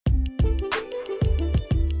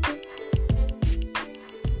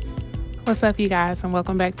What's up, you guys, and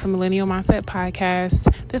welcome back to Millennial Mindset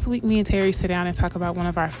Podcast. This week, me and Terry sit down and talk about one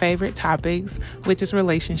of our favorite topics, which is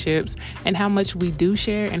relationships, and how much we do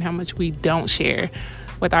share and how much we don't share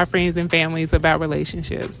with our friends and families about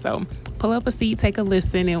relationships. So pull up a seat, take a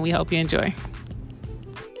listen, and we hope you enjoy.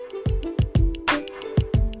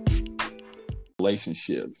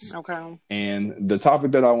 Relationships. Okay. And the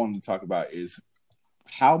topic that I wanted to talk about is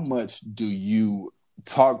how much do you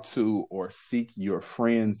talk to or seek your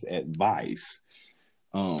friends' advice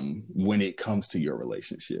when it comes to your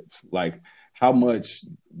relationships? Like how much,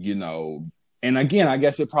 and again, I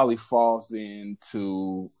guess it probably falls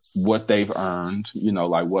into what they've earned,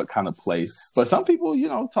 like what kind of place. But some people,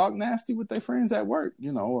 talk nasty with their friends at work,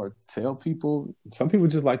 or tell people. Some people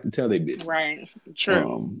just like to tell their business. Right.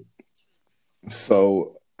 True.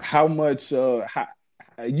 So how much,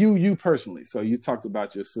 you personally, so you talked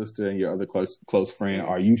about your sister and your other close friend.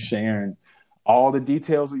 Are you sharing all the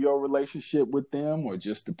details of your relationship with them, or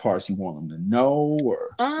just the parts you want them to know?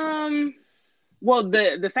 Or well,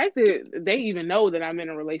 the fact that they even know that I'm in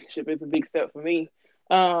a relationship is a big step for me.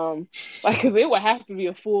 Because it would have to be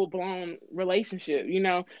a full blown relationship. We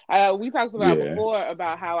talked about before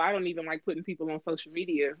about how I don't even like putting people on social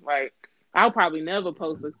media. Like, I'll probably never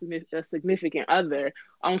post a significant other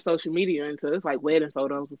on social media until it's like wedding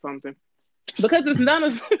photos or something, because it's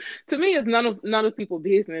to me, it's none of people's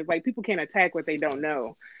business. Like, people can't attack what they don't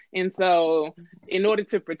know. And so in order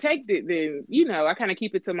to protect it, then, I kind of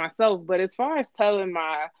keep it to myself. But as far as telling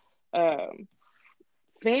my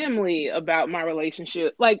family about my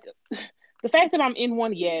relationship, like the fact that I'm in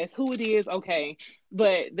one, yes, who it is, okay.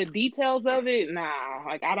 But the details of it, nah,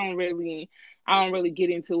 like I don't really get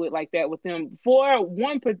into it like that with them. For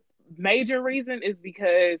one major reason is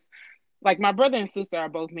because, like, my brother and sister are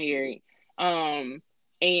both married. And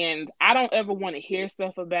I don't ever want to hear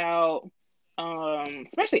stuff about,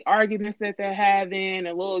 especially arguments that they're having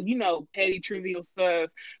and little, petty trivial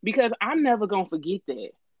stuff, because I'm never going to forget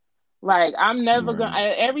that. Like, I'm never gonna.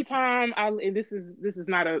 Every time and this is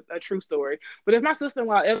not a true story, but if my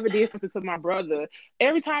sister-in-law ever did something to my brother,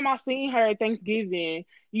 every time I seen her at Thanksgiving,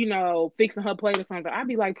 fixing her plate or something, I'd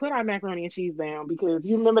be like, put our macaroni and cheese down, because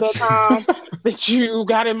you remember that time that you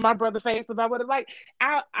got in my brother's face about what it's like.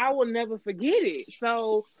 I will never forget it.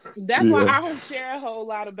 So that's why I don't share a whole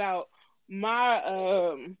lot about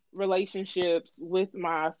my relationships with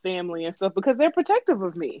my family and stuff, because they're protective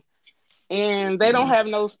of me. And they don't have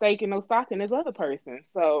no stake and no stock in this other person.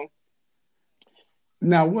 So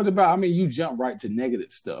now, what about? You jump right to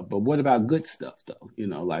negative stuff, but what about good stuff, though?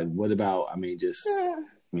 Like what about?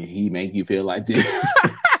 He make you feel like this.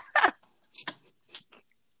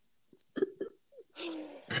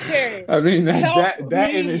 Hey,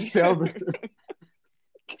 that in itself.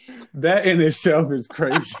 That in itself is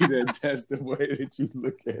crazy. That's the way that you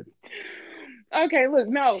look at it. Okay, look,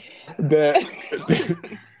 no.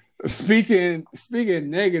 Speaking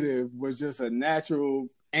negative was just a natural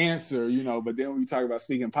answer, but then when you talk about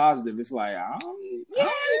speaking positive, it's like,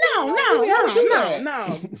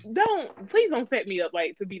 please don't set me up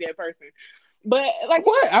like to be that person. But like,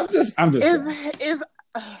 what? I'm just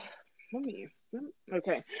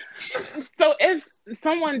okay. So if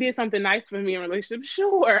someone did something nice for me in a relationship,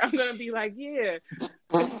 sure, I'm gonna be like, yeah,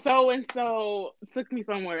 so and so took me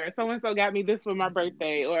somewhere, so and so got me this for my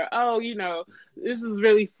birthday, or this is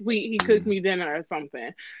really sweet, he cooked me dinner or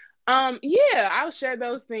something. I'll share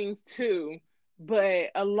those things too,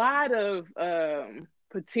 but a lot of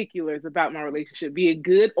particulars about my relationship, be it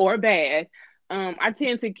good or bad, I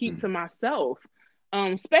tend to keep to myself.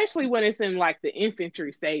 Especially when it's in like the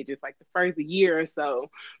infantry stages, like the first year or so,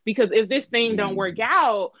 because if this thing don't work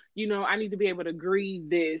out, I need to be able to grieve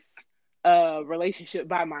this relationship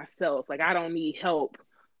by myself. Like, I don't need help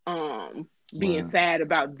being sad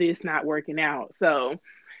about this not working out. So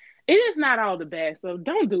it is not all the best. So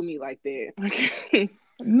don't do me like that.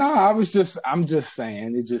 No, I'm just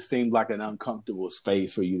saying, it just seemed like an uncomfortable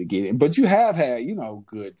space for you to get in. But you have had,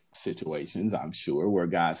 good situations, I'm sure, where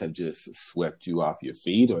guys have just swept you off your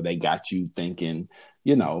feet, or they got you thinking,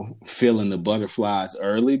 feeling the butterflies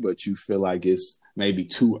early, but you feel like it's maybe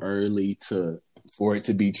too early for it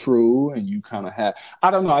to be true. And you kind of have,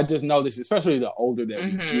 I don't know, I just noticed, especially the older that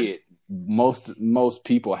we get, most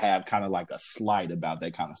people have kind of like a slight about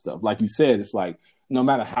that kind of stuff. Like you said, it's like, no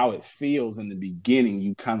matter how it feels in the beginning,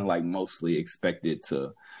 you kind of like mostly expect it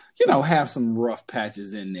to, have some rough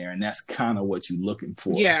patches in there. And that's kind of what you're looking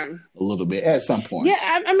for a little bit at some point.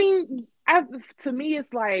 Yeah. to me,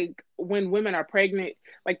 it's like when women are pregnant,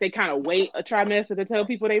 like they kind of wait a trimester to tell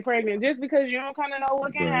people they're pregnant, just because you don't kind of know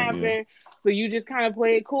what can Right, yeah. happen. So you just kind of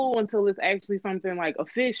play it cool until it's actually something like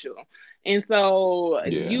official. And so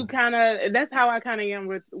Yeah. you kind of, that's how I kind of am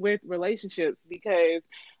with relationships, because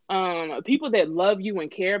people that love you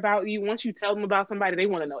and care about you, once you tell them about somebody, they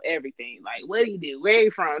want to know everything. Like, what do you do? Where are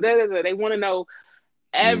you from? Da, da, da. They want to know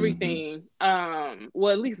Hmm. everything. Well,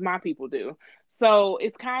 at least my people do. So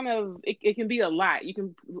it's kind of, it can be a lot. You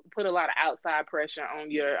can put a lot of outside pressure on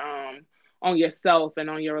yourself and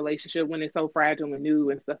on your relationship when it's so fragile and new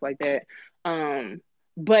and stuff like that.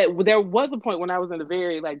 But there was a point when I was in a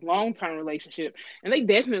very like long-term relationship, and they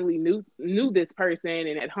definitely knew this person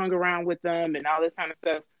and had hung around with them and all this kind of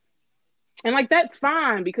stuff. And like that's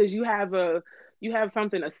fine, because you have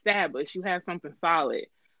something established, you have something solid,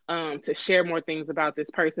 to share more things about this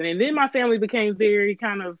person. And then my family became very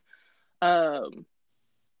kind of, um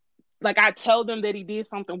like, I tell them that he did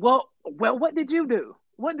something. Well, what did you do?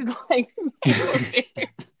 What did, like,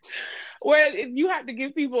 where you have to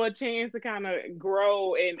give people a chance to kind of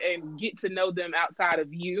grow and get to know them outside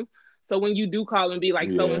of you. So when you do call and be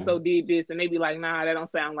like, so and Yeah. so did this, and they be like, nah, that don't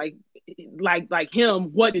sound like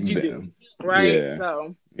him. What did you do? Man. Right. Yeah.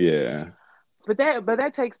 So, Yeah. but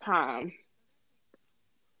that takes time.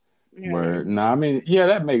 Yeah. Where no, I mean, yeah,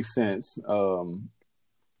 that makes sense.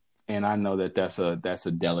 And I know that that's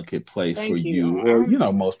a delicate place for Thank you. you,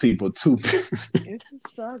 or most people to It's a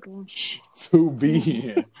struggle. to be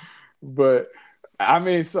in. But I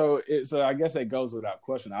mean, so I guess that goes without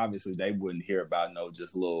question. Obviously, they wouldn't hear about no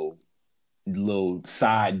just little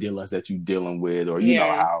side dealings that you dealing with, or Yeah.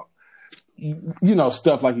 how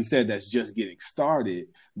stuff like you said that's just getting started.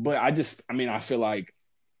 But I mean, I feel like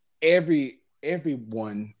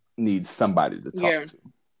everyone needs somebody to talk Yeah. to.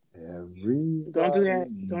 Don't do Everybody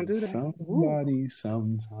that. Don't do needs that. Woo. somebody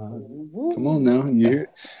sometime. Come on Woo. now, you hear?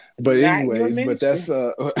 But Not your anyways, but ministry. that's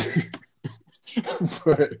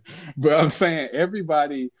but I'm saying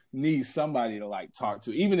everybody needs somebody to like talk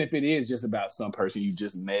to, even if it is just about some person you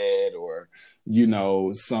just met, or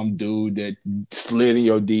some dude that slid in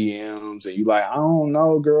your DMs and you like, I don't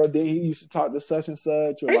know, girl, then he used to talk to such and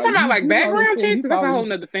such, or Are you like talking about like this background fool, checks? he Because that's a follow you. whole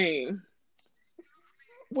nother thing.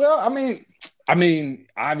 Well, I mean,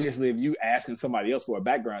 obviously, if you asking somebody else for a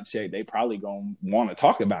background check, they probably gonna want to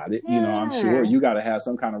talk about it. I'm sure Yeah. you got to have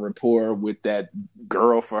some kind of rapport with that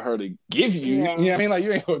girl for her to give you. You know Yeah. what I mean? Like,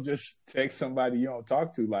 you ain't gonna just text somebody you don't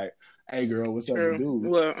talk to, like, "Hey, girl, what's up, with True. dude?"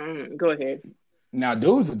 Well, go ahead. Now,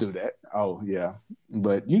 dudes will do that. Oh yeah,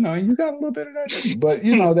 but you got a little bit of that too. But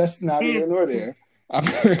that's neither here nor there.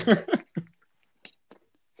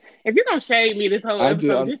 If you're gonna shade me this whole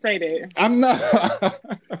episode, just say that. I'm not.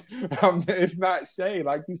 It's not shade,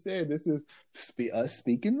 like you said. This is us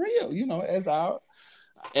speaking real.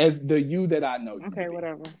 As the you that I know you Okay, to be.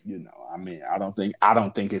 whatever. I mean, I don't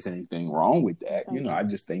think it's anything wrong with that. Thank you. I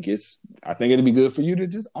just think I think it'd be good for you to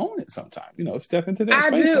just own it sometime. Step into that I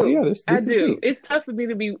space. Like, do. yeah, this I is do. me. It's tough for me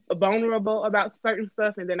to be vulnerable about certain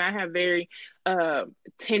stuff, and then I have very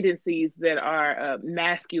tendencies that are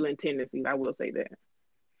masculine tendencies. I will say that.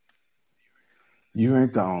 You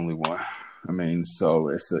ain't the only one. I mean, so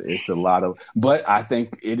it's a lot of, but I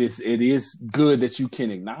think it is good that you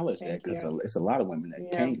can acknowledge that, because it's a lot of women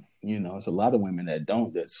that can't. It's a lot of women that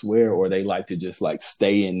don't, that swear, or they like to just like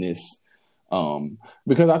stay in this.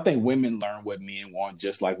 Because I think women learn what men want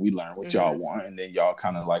just like we learn what y'all want, and then y'all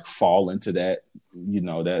kind of like fall into that,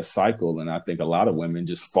 that cycle. And I think a lot of women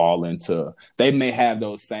just fall into, they may have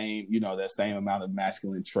those same, that same amount of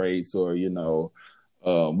masculine traits, or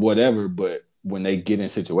whatever, but when they get in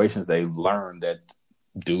situations, they learn that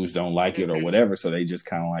dudes don't like it or whatever, so they just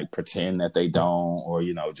kind of like pretend that they don't, or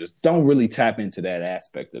just don't really tap into that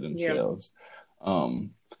aspect of themselves.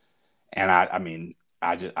 And I mean,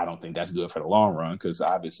 I don't think that's good for the long run, because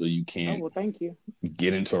obviously you can't thank you.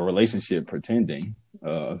 get into a relationship pretending.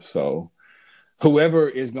 So whoever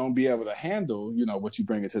is going to be able to handle what you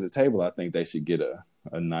bring it to the table, I think they should get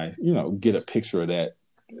a nice, get a picture of that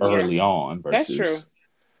early on, versus that's true.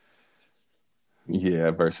 Yeah,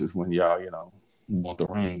 versus when y'all, want the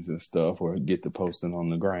rings and stuff, or get to posting on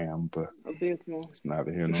the gram. But abysmal. It's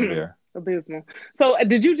neither here nor there. Abysmal. So,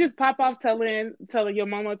 did you just pop off telling your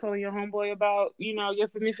mama, telling your homeboy about your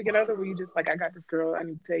significant other? Were you just like, I got this girl, I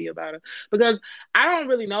need to tell you about her? Because I don't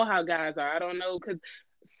really know how guys are. I don't know, because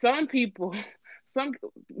some people,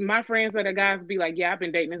 my friends that are guys be like, yeah, I've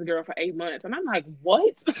been dating this girl for 8 months, and I'm like,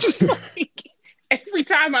 what? Like, every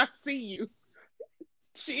time I see you,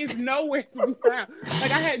 she is nowhere to be found.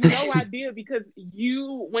 Like, I had no idea, because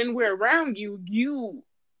when we're around you,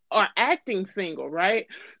 are acting single, right?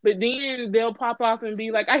 But then they'll pop off and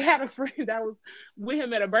be like, I had a friend that was with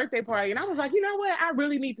him at a birthday party, and I was like, you know what? I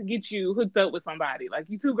really need to get you hooked up with somebody. Like,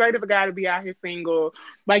 you too great of a guy to be out here single.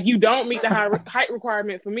 Like, you don't meet the height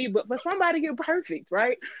requirement for me, but for somebody, you're perfect,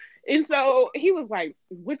 right? And so he was like,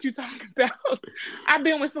 what you talking about? I've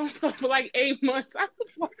been with so for like 8 months. I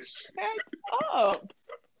was like, shut up.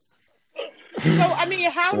 So, I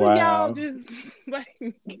mean, how do y'all Wow. just like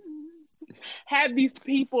have these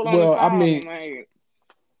people on the Well, I phone? mean, Like,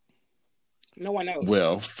 no one knows.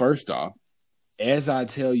 well, first off, as I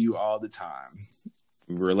tell you all the time,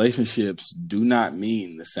 relationships do not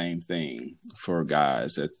mean the same thing for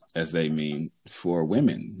guys as they mean for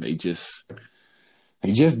women. They just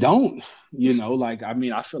don't, like, I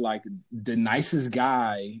mean, I feel like the nicest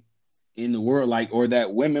guy in the world, like, or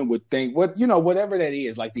that women would think, whatever that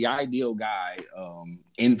is, like the ideal guy,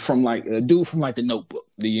 from like a dude from like the Notebook,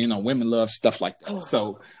 women love stuff like that. Oh.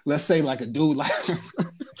 So let's say like a dude like,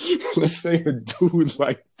 let's say a dude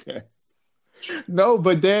like that. No,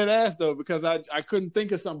 but dead ass though, because I couldn't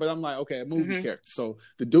think of something, but I'm like, okay, a movie character. So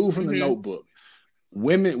the dude from the Notebook,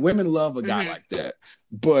 women love a guy like that,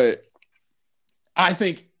 but I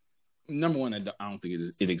think number one, I don't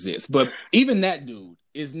think it exists, but even that dude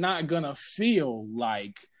is not gonna feel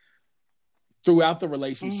like throughout the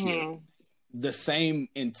relationship the same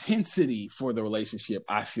intensity for the relationship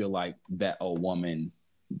I feel like that a woman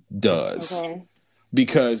does. Okay.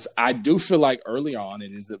 Because I do feel like early on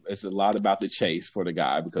it's a lot about the chase for the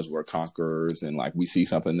guy, because we're conquerors and like we see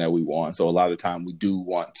something that we want. So a lot of the time we do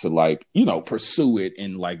want to like, pursue it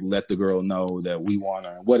and like let the girl know that we want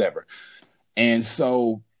her and whatever. And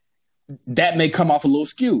so that may come off a little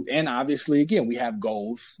skewed. And obviously, again, we have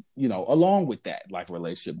goals, along with that, like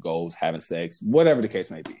relationship goals, having sex, whatever the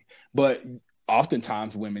case may be. But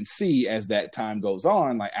oftentimes women see as that time goes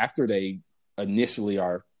on, like after they initially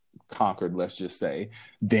are conquered, let's just say,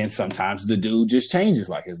 then sometimes the dude just changes.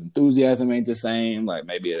 Like his enthusiasm ain't the same. Like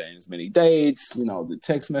maybe it ain't as many dates. The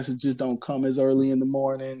text messages don't come as early in the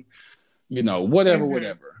morning,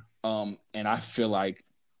 whatever. And I feel like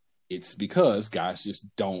it's because guys just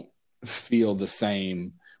don't feel the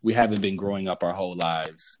same. We haven't been growing up our whole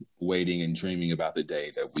lives waiting and dreaming about the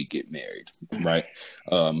day that we get married, right?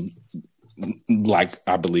 Like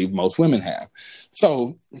I believe most women have.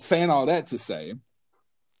 So saying all that to say,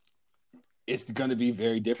 it's going to be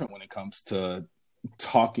very different when it comes to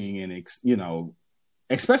talking and,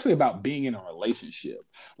 especially about being in a relationship.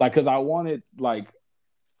 Like, because I wanted, like,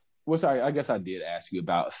 which I guess I did ask you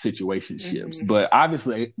about situationships, but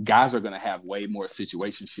obviously guys are going to have way more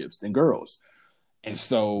situationships than girls. And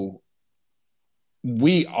so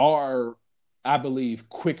we are, I believe,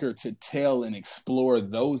 quicker to tell and explore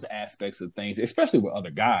those aspects of things, especially with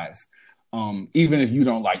other guys. Even if you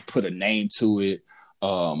don't like put a name to it.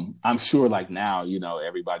 I'm sure like now,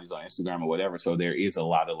 everybody's on Instagram or whatever. So there is a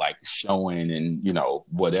lot of like showing and,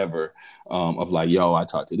 whatever, of like, yo, I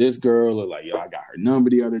talked to this girl, or like, yo, I got her number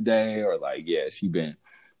the other day, or like, yeah, she been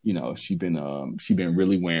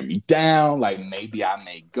really wearing me down. Like maybe I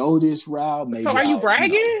may go this route. Maybe so are you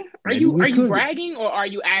bragging? Are you bragging, or are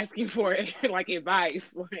you asking for like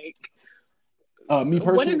advice? Like, me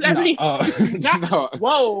personally, what does that mean? No,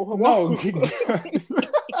 whoa.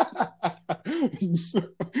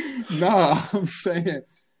 No, I'm saying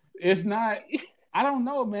it's not. I don't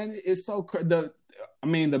know, man. It's so the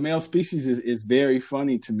male species is very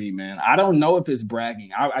funny to me, man. I don't know if it's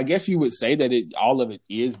bragging. I guess you would say that all of it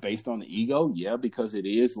is based on the ego, yeah, because it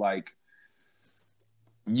is like,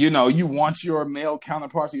 you want your male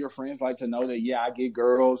counterparts or your friends like to know that, yeah, I get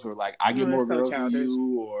girls, or like I get more girls than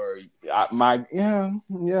you, or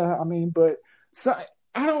but so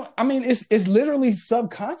I don't. I mean, it's literally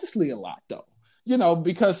subconsciously a lot though.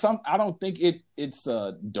 Because I don't think it's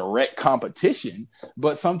a direct competition,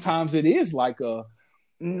 but sometimes it is like I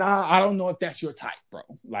don't know if that's your type, bro.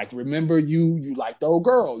 Like, remember you like the old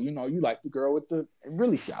girl, you like the girl with the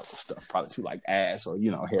really shallow stuff, probably too, like ass or,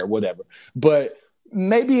 hair, whatever. But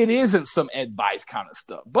maybe it isn't some advice kind of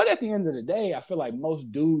stuff. But at the end of the day, I feel like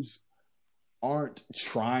most dudes aren't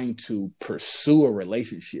trying to pursue a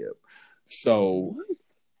relationship. So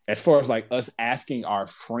as far as like us asking our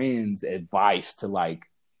friends advice to like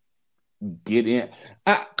get in,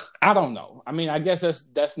 I don't know. I mean, I guess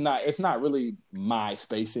it's not really my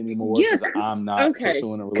space anymore, because I'm not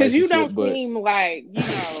pursuing a relationship. Because you don't seem like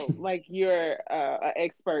like you're an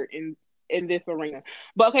expert in this arena.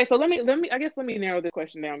 But okay, so let me narrow this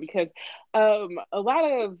question down, because a lot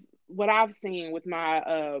of what I've seen with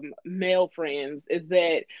my male friends is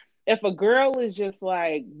that if a girl is just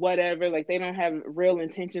like whatever, like they don't have real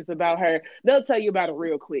intentions about her, they'll tell you about it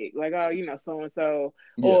real quick. Like, oh, you know, so and so,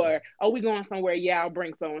 Yeah. or oh, we going somewhere, yeah, I'll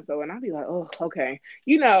bring so and so. And I'll be like, oh, okay.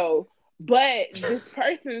 You know, but this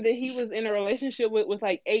person that he was in a relationship with was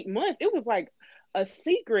like 8 months. It was like a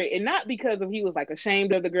secret, and not because of he was like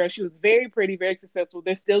ashamed of the girl. She was very pretty, very successful.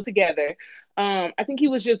 They're still together. I think he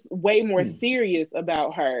was just way more Hmm. serious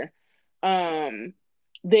about her. Um,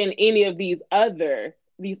 than any of these other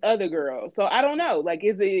girls. So I don't know. Like,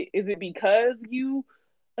 is it because you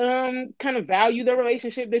kind of value the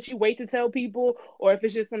relationship that you wait to tell people, or if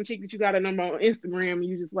it's just some chick that you got a number on Instagram and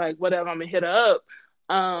you just like whatever, I'm gonna hit her up,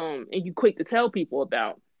 and you quick to tell people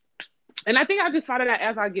about. And I think I just find it out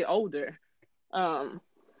as I get older, um,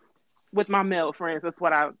 with my male friends. That's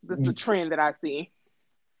the trend that I see.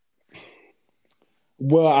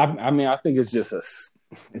 Well, I mean, I think it's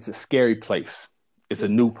a scary place. It's a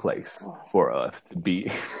new place for us to be.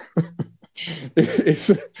 it's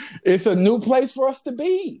it's a new place for us to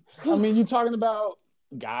be. I mean, you're talking about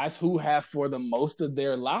guys who have for the most of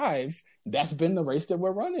their lives, that's been the race that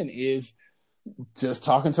we're running, is just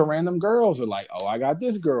talking to random girls, or like, oh, I got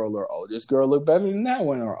this girl, or oh, this girl looked better than that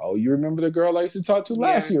one, or oh, you remember the girl I used to talk to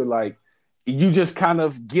last Yeah. year. Like, you just kind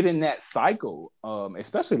of get in that cycle,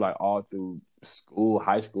 especially like all through school,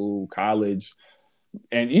 high school, college.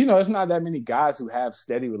 And it's not that many guys who have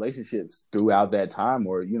steady relationships throughout that time,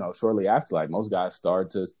 or shortly after. Like, most guys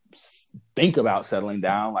start to think about settling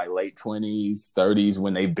down like late 20s, 30s,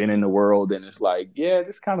 when they've been in the world, and it's like, yeah,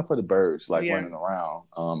 just kind of for the birds, like Yeah. running around.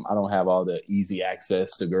 I don't have all the easy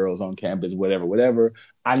access to girls on campus, whatever.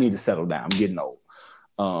 I need to settle down. I'm getting old.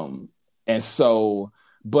 And so,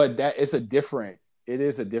 but it is a different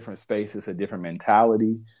space. It's a different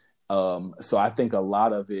mentality. So I think a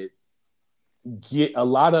lot of it,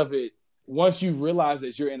 once you realize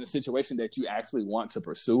that you're in a situation that you actually want to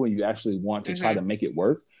pursue and you actually want to try Mm-hmm. to make it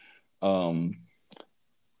work,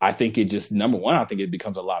 I think it just, number one, I think it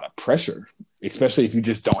becomes a lot of pressure, especially if you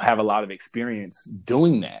just don't have a lot of experience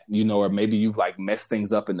doing that, or maybe you've like messed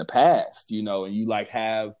things up in the past, and you like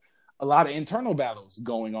have a lot of internal battles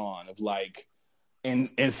going on of like,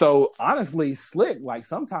 and so honestly, Slick, like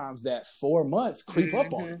sometimes that 4 months creep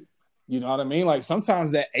up on Mm-hmm. you. You know what I mean? Like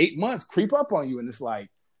sometimes that 8 months creep up on you, and it's like,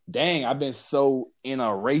 dang, I've been so in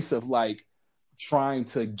a race of like trying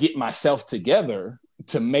to get myself together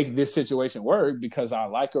to make this situation work because I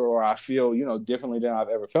like her, or I feel, differently than I've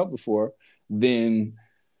ever felt before. Then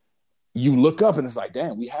you look up and it's like,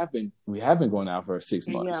 damn, we have been going out for 6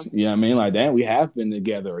 months. Yeah. You know what I mean? Like, damn, we have been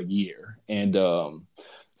together a year. And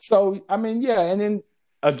so, I mean, yeah. And then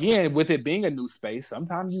again, with it being a new space,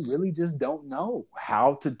 sometimes you really just don't know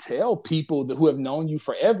how to tell people who have known you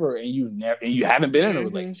forever, and you haven't been in a Mm-hmm.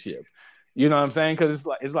 relationship. You know what I'm saying? Because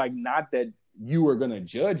it's like not that you are gonna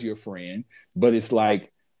judge your friend, but it's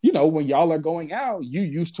like, when y'all are going out, you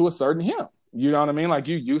used to a certain him. You know what I mean? Like,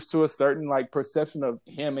 you used to a certain like perception of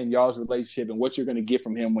him and y'all's relationship and what you're gonna get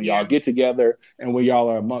from him when y'all Yeah. get together and when y'all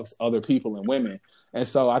are amongst other people and women. And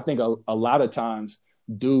so I think a lot of times,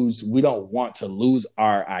 dudes, we don't want to lose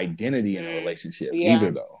our identity in a relationship Yeah.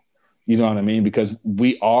 either, though. You know what I mean? Because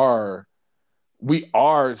we are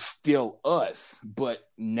still us, but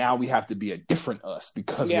now we have to be a different us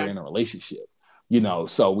because we're Yeah. in a relationship.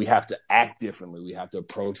 So we have to act differently. We have to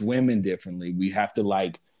approach women differently. We have to,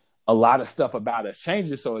 like, a lot of stuff about us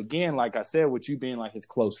changes. So again, like I said, with you being like his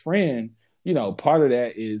close friend, part of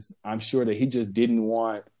that is, I'm sure that he just didn't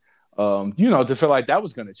want to feel like that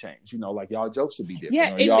was going to change, like y'all jokes would be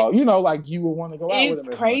Yeah. different, or And y'all, like you would want to go out with it's him as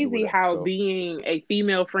much or crazy whatever. how So being a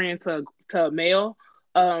female friend to a male,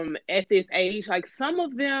 at this age, like some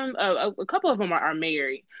of them, a couple of them are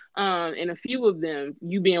married, and a few of them,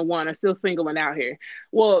 you being one, are still single and out here.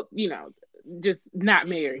 Well, just not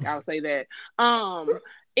married, I'll say that.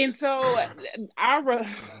 And so our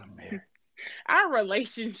our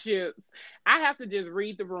relationships, I have to just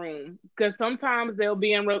read the room, because sometimes they'll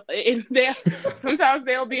be sometimes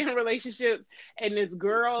they'll be in relationships, and this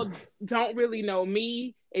girl don't really know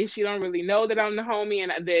me, and she don't really know that I'm the homie,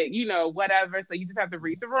 and that whatever. So you just have to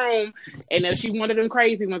read the room. And if she one of them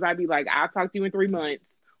crazy ones, I'd be like, I'll talk to you in 3 months.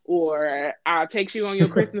 Or I'll text you on your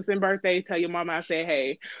Christmas and birthday, tell your mama I said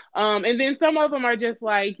hey. And then some of them are just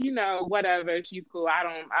like, whatever, she's cool.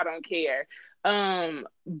 I don't care.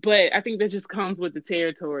 But I think that just comes with the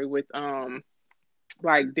territory with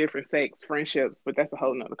like different sex friendships, but that's a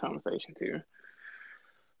whole nother conversation too.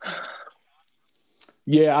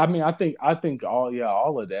 yeah, I mean, I think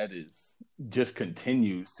all of that is just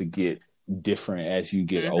continues to get different as you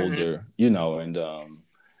get Hmm. older, and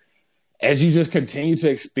as you just continue to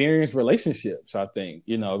experience relationships. I think,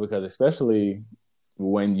 because especially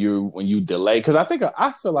when you delay, because I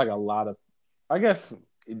feel like a lot of, I guess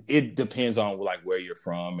it depends on like where you're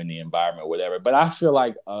from and the environment, whatever. But I feel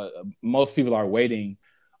like most people are waiting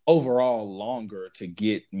overall longer to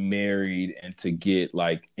get married and to get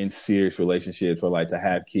like in serious relationships or like to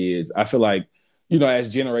have kids. I feel like,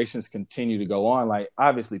 as generations continue to go on, like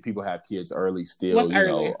obviously people have kids early still, What's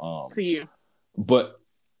early to you? But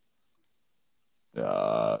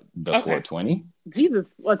before 20. Jesus,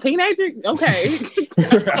 a teenager? Okay.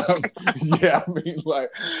 Yeah,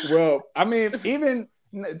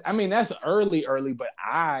 that's early, but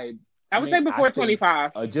I would say before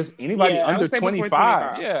 25. Just anybody under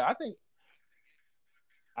 25. 25. Yeah,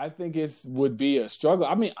 I think it would be a struggle.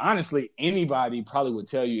 I mean, honestly, anybody probably would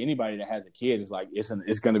tell you, anybody that has a kid is like,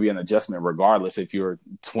 it's going to be an adjustment regardless if you're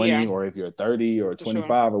 20 or if you're 30 or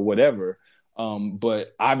 25 or whatever.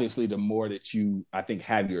 But obviously the more that you, I think,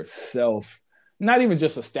 have yourself, not even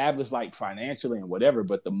just established like financially and whatever,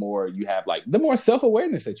 but the more you have, like the more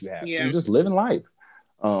self-awareness that you have from just living life,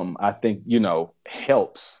 I think,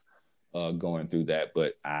 helps going through that.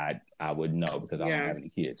 But I would know because I don't have any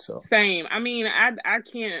kids. So same. I mean, I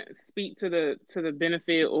can't speak to the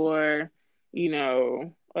benefit or,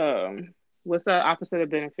 what's the opposite of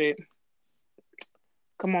benefit?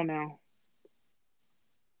 Come on now.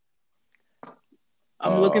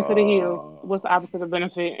 I'm looking to the hills. What's the opposite of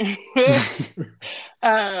benefit?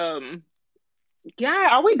 Yeah,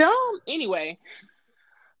 are we done? Anyway.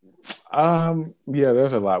 Yeah,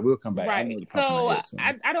 there's a lot. We'll come back. Right. So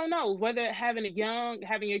I don't know whether having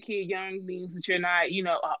your kid young means that you're not, an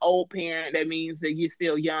old parent. That means that you're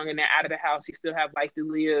still young and they're out of the house. You still have life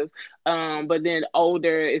to live. But then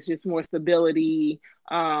older, it's just more stability.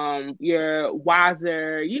 You're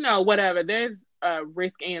wiser, whatever. There's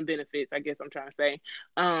risk and benefits, I guess I'm trying to say,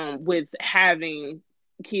 with having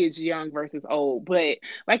kids young versus old. But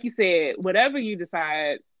like you said, whatever you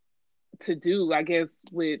decide to do, I guess,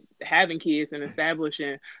 with having kids and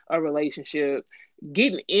establishing a relationship,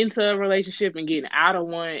 getting into a relationship and getting out of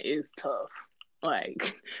one is tough.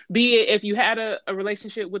 Like, be it if you had a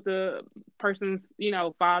relationship with the person's,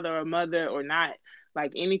 father or mother or not,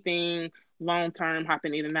 like anything long term,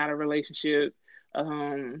 hopping in and out of relationship,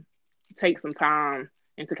 take some time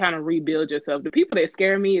and to kind of rebuild yourself. The people that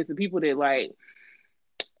scare me is the people that like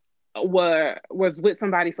was with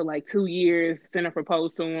somebody for like 2 years, finna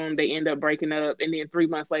propose to them, they end up breaking up, and then 3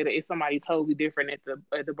 months later it's somebody totally different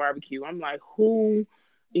at the barbecue. I'm like, who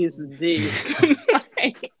is this?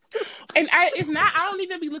 And I don't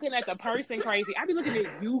even be looking at the person crazy. I be looking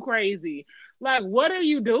at you crazy. Like, what are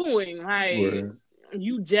you doing? Like,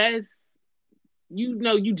 you just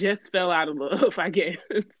fell out of love, I guess.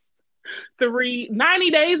 90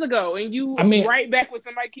 days ago, and you right back with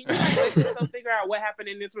somebody. Can you let yourself figure out what happened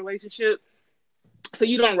in this relationship so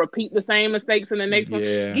you don't repeat the same mistakes in the next one?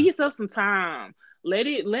 Give yourself some time. Let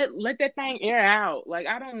that thing air out. Like,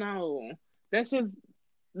 I don't know. That's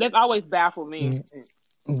always baffled me.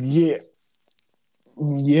 Yeah,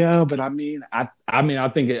 but I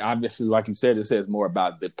think it obviously, like you said, it says more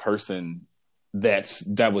about the person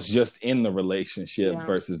that was just in the relationship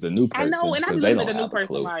versus the new person. I know, and I look at the new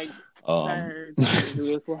person like, do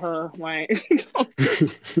this with her. Like,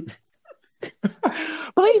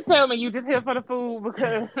 please tell me you just here for the food,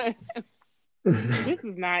 because this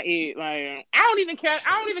is not it. Like, I don't even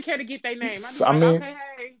care to get their name. Okay,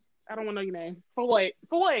 hey, I don't want to know your name. For what?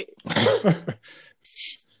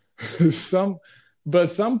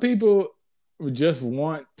 Some people just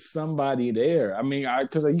want somebody there. I mean,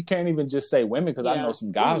 because you can't even just say women, because I know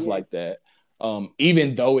some guys like that.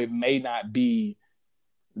 Even though it may not be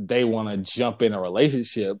they want to jump in a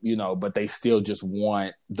relationship, but they still just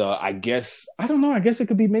want I guess it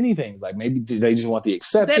could be many things. Like, maybe they just want the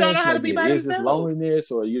acceptance. They don't know how to be by themselves. Just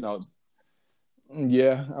loneliness, or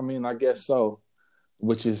yeah. I mean, I guess so.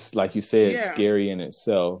 Which is, like you said, scary in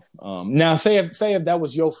itself. Now, say if that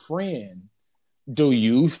was your friend, do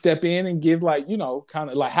you step in and give, like, kind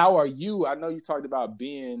of like, how are you? I know you talked about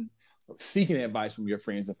seeking advice from your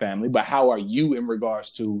friends and family, but how are you in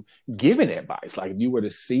regards to giving advice? Like, if you were to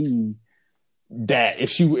see that,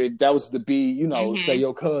 if that was to be, say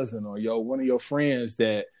your cousin or one of your friends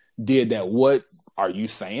that did that, what are you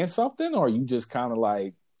saying something? Or are you just kind of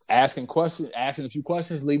like asking a few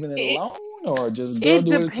questions, leaving it alone? Or just do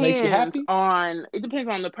what makes you happy? It depends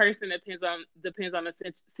on the person. It depends on the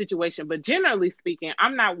situation. But generally speaking,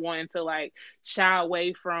 I'm not one to like shy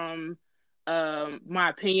away from my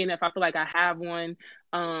opinion if I feel like I have one,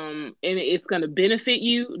 and it's going to benefit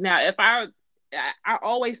you. Now, if I I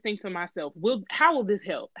always think to myself, how will this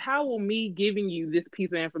help? How will me giving you this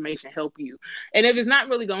piece of information help you? And if it's not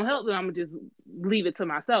really gonna help, then I'm gonna just leave it to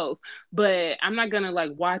myself. But I'm not gonna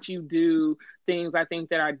like watch you do things I think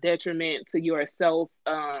that are detriment to yourself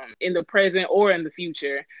in the present or in the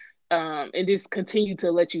future. And just continue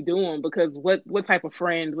to let you do them, because what type of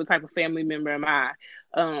friend, what type of family member am I?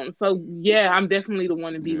 So yeah, I'm definitely the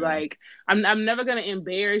one to be like, I'm never gonna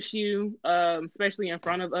embarrass you, especially in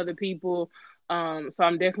front of other people. So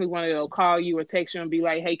I'm definitely one to call you or text you and be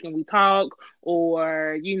like, hey, can we talk?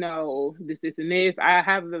 Or, you know, this, and this. I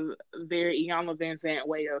have the very Iyanla Vanzant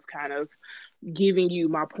way of kind of giving you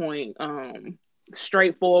my point,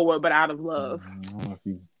 straightforward, but out of love.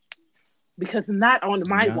 Because not on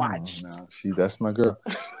my watch. No, that's my girl.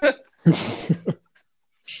 That's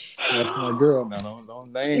my girl. Now,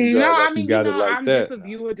 don't name drop like you got it like I'm that. just a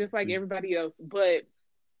viewer, just like everybody else. But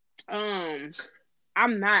I'm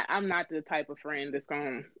not the type of friend that's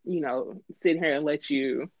gonna, you know, sit here and let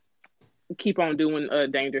you keep on doing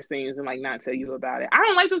dangerous things and like not tell you about it. I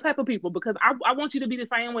don't like those type of people, because I want you to be the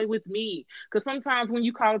same way with me. Because sometimes when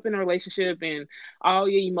you caught up in a relationship and all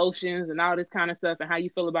your emotions and all this kind of stuff and how you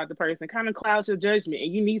feel about the person kind of clouds your judgment,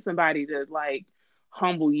 and you need somebody to like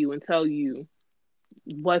humble you and tell you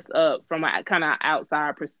what's up from a kind of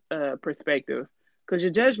outside perspective, because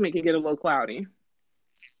your judgment can get a little cloudy.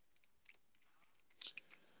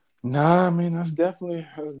 Nah, I mean that's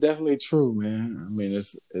definitely true, man. I mean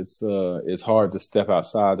it's hard to step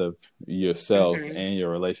outside of yourself and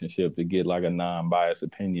your relationship to get like a non-biased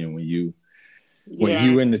opinion when you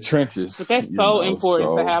in the trenches. But that's so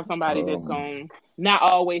important to have somebody that's gonna not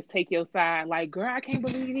always take your side. Like, girl, I can't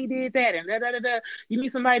believe he did that, and da da da da. You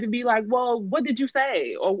need somebody to be like, well, what did you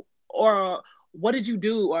say, or what did you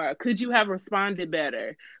do, or could you have responded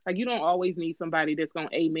better? Like, you don't always need somebody that's gonna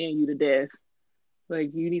amen you to death.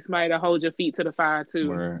 Like, you need somebody to hold your feet to the fire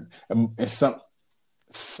too. Right. And some.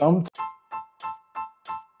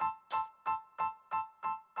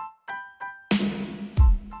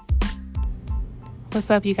 What's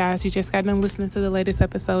up, you guys? You just got done listening to the latest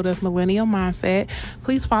episode of Millennial Mindset.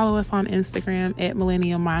 Please follow us on Instagram at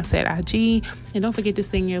Millennial Mindset IG. And don't forget to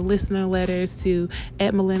send your listener letters to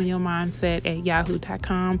at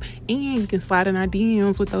millennialmindset@yahoo.com. And you can slide in our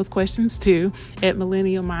DMs with those questions too at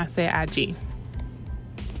Millennial Mindset IG.